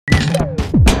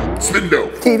Window.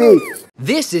 TV.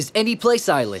 This is Anyplace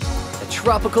Island, a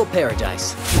tropical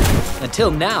paradise.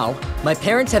 Until now, my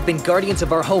parents have been guardians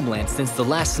of our homeland since the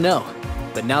last snow.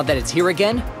 But now that it's here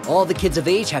again, all the kids of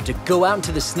age have to go out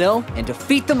into the snow and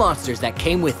defeat the monsters that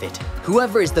came with it.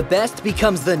 Whoever is the best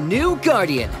becomes the new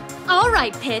guardian. All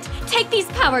right, Pitt. Take these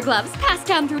power gloves passed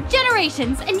down through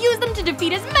generations and use them to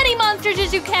defeat as many monsters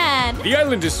as you can. The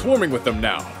island is swarming with them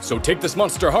now, so take this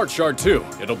monster heart shard too.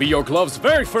 It'll be your glove's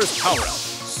very first power-up.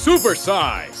 Super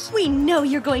size! We know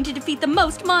you're going to defeat the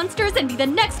most monsters and be the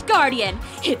next guardian.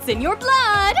 It's in your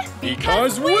blood.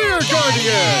 Because we're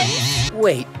guardians!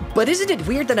 Wait, but isn't it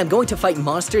weird that I'm going to fight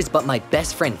monsters but my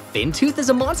best friend Fintooth is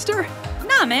a monster?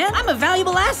 Nah, man, I'm a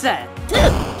valuable asset.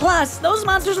 Plus, those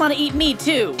monsters want to eat me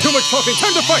too. Too much talking,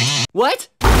 time to fight! What?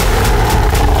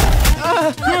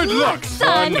 Good luck,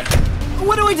 son!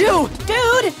 What do I do?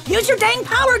 Dude, use your dang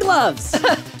power gloves.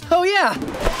 Oh yeah.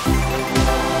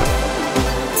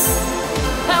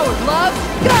 Power glove,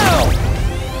 go!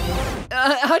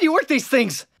 How do you work these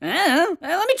things? Let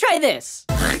me try this.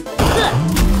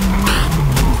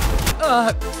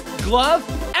 Glove,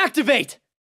 activate!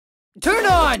 Turn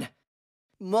on!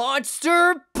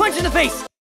 Monster, punch in the face!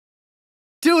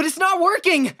 Dude, it's not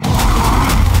working!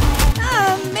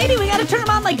 Maybe we gotta turn them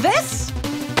on like this?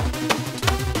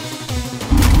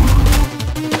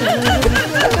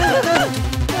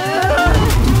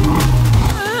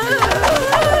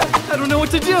 I don't know what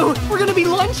to do! We're gonna be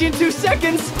lunch in 2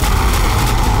 seconds!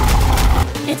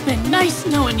 It's been nice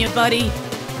knowing you, buddy.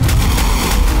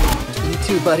 You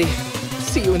too, buddy.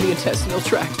 See you in the intestinal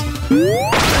tract.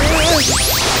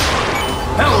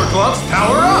 Power gloves,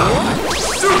 power up!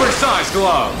 Super size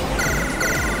glove!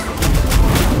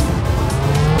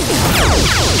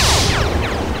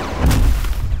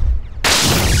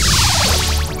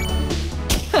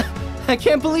 I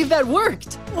can't believe that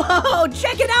worked! Whoa,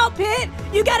 check it out, Pitt!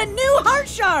 You got a new heart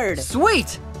shard!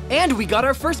 Sweet! And we got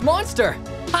our first monster!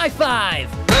 High five!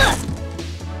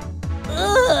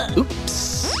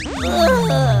 Oops.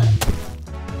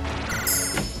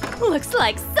 Looks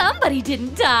like somebody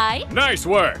didn't die. Nice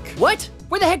work! What?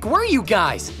 Where the heck were you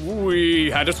guys? We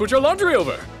had to switch our laundry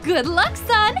over. Good luck,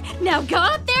 son. Now go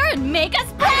out there and make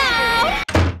us proud.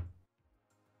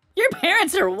 Your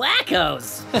parents are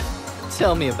wackos.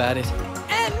 Tell me about it.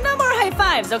 And no more high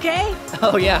fives, okay?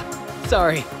 Oh yeah,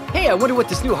 sorry. Hey, I wonder what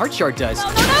this new heart shard does.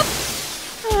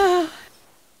 No.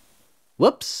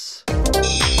 Whoops.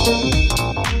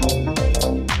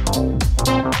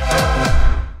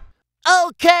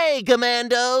 Okay,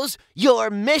 Commandos, your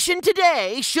mission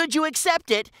today, should you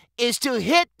accept it, is to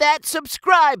hit that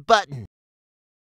subscribe button.